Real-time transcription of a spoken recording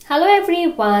Hello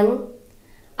everyone.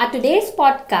 Today's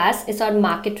podcast is on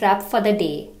market wrap for the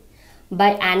day by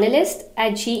analyst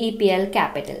at GEPL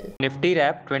Capital. Nifty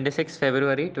wrap 26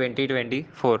 February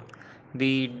 2024.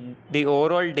 The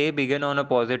overall day began on a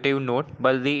positive note,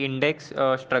 but the index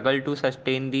struggled to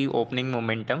sustain the opening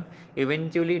momentum,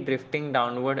 eventually drifting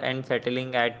downward and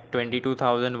settling at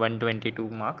 22,122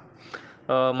 mark,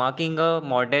 marking a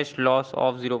modest loss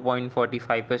of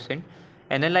 0.45%.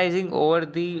 Analyzing over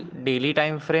the daily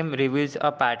time frame reveals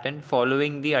a pattern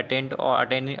following the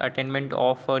attainment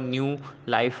of a new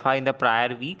life high in the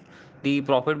prior week. The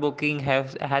profit booking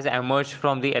has emerged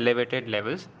from the elevated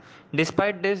levels.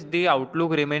 Despite this, the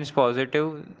outlook remains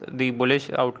positive. The bullish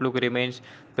outlook remains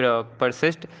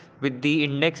persist, with the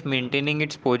index maintaining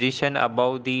its position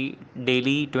above the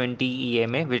daily 20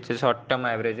 EMA, which is short-term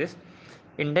averages.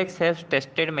 Index has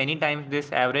tested many times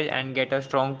this average and get a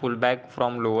strong pullback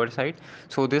from lower side.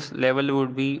 So this level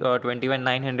would be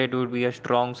 21,900 would be a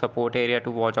strong support area to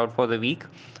watch out for the week.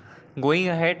 Going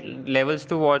ahead, levels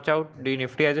to watch out. The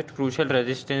Nifty has a crucial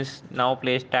resistance now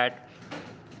placed at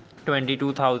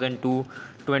 22,000 to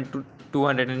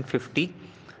 250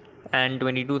 and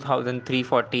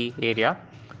 22,340 area,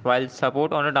 while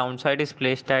support on a downside is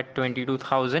placed at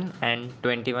 22,000 and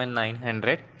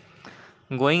 21,900.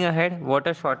 Going ahead, what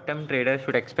a short-term trader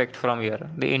should expect from here.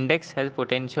 The index has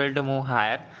potential to move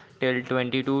higher till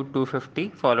 22,250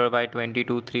 followed by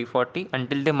 22,340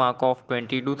 until the mark of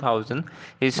 22,000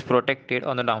 is protected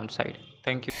on the downside.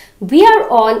 Thank you. We are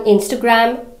on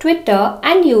Instagram, Twitter,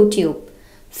 and YouTube.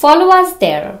 Follow us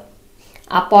there.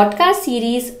 Our podcast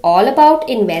series all about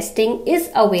investing is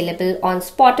available on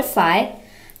Spotify,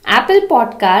 Apple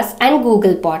Podcasts, and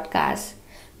Google Podcasts.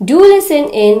 Do listen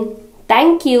in.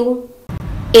 Thank you.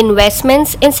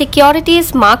 Investments in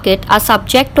securities market are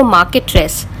subject to market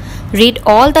risk. Read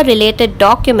all the related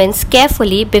documents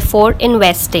carefully before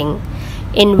investing.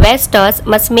 Investors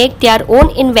must make their own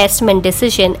investment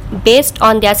decision based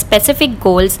on their specific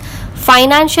goals,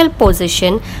 financial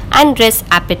position, and risk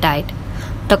appetite.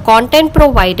 The content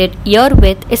provided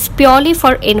herewith is purely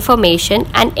for information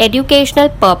and educational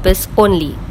purpose only.